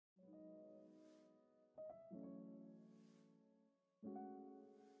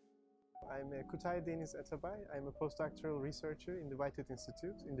I'm Kutay Deniz Atabay. I'm a postdoctoral researcher in the Whitehead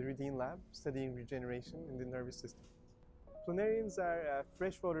Institute in the Reddien lab, studying regeneration in the nervous system. Planarians are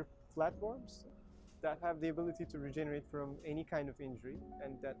freshwater flatworms that have the ability to regenerate from any kind of injury,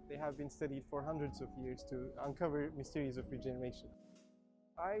 and that they have been studied for hundreds of years to uncover mysteries of regeneration.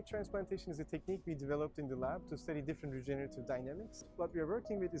 Eye transplantation is a technique we developed in the lab to study different regenerative dynamics. What we are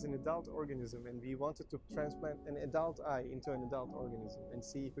working with is an adult organism, and we wanted to transplant an adult eye into an adult organism and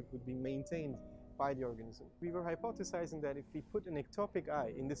see if it would be maintained by the organism. We were hypothesizing that if we put an ectopic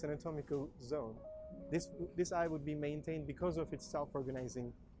eye in this anatomical zone, this eye would be maintained because of its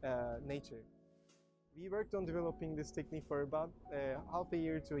self-organizing nature. We worked on developing this technique for about half a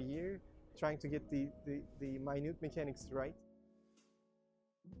year to a year, trying to get the minute mechanics right.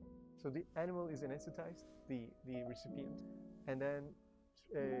 So the animal is anesthetized, the recipient, and then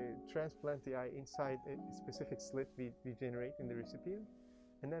transplant the eye inside a specific slit we generate in the recipient,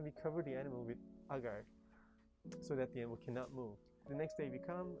 and then we cover the animal with agar so that the animal cannot move. The next day we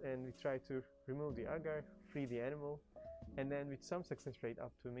come and we try to remove the agar, free the animal, and then with some success rate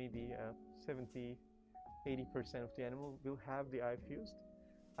up to maybe 70–80% of the animal will have the eye fused.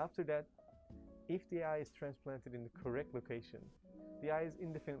 After that, if the eye is transplanted in the correct location, the eye is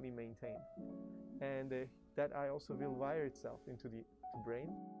indefinitely maintained, and that eye also will wire itself into the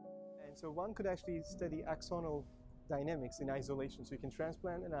brain. And so one could actually study axonal dynamics in isolation. So you can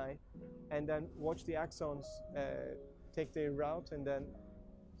transplant an eye and then watch the axons take their route and then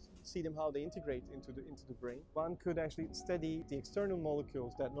see them how they integrate into the brain. One could actually study the external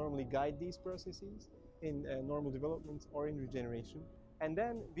molecules that normally guide these processes in normal development or in regeneration. And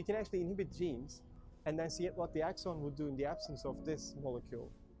then we can actually inhibit genes and then see what the axon would do in the absence of this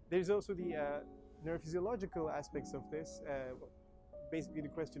molecule. There's also the neurophysiological aspects of this. Basically the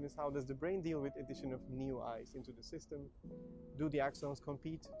question is, how does the brain deal with addition of new eyes into the system? Do the axons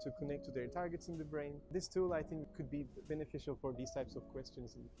compete to connect to their targets in the brain? This tool, I think, could be beneficial for these types of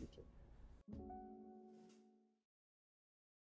questions in the future.